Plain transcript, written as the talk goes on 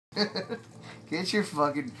Get your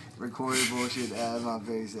fucking recorded bullshit out of my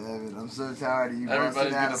face, Evan. I'm so tired of you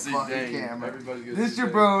busting out a fucking camera. This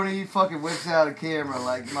jabroni fucking whips out a camera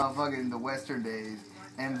like motherfucking the Western days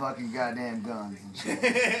and fucking goddamn guns and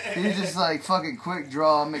shit. He's just like fucking quick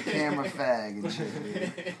draw camera fag and shit,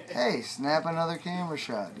 dude. Hey, snap another camera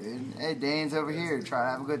shot, dude. Hey, Dane's over here. Try to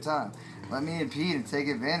have a good time. Let me impede and take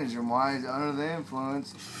advantage of him while he's under the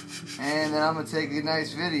influence. And then I'm going to take a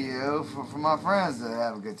nice video for my friends to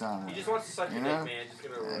have a good time. He just wants to suck your dick, man. Just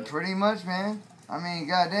get over it. Pretty much, man. I mean,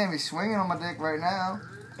 goddamn, he's swinging on my dick right now.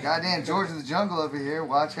 Goddamn, George of the Jungle over here.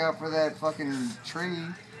 Watch out for that fucking tree.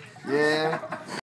 Yeah.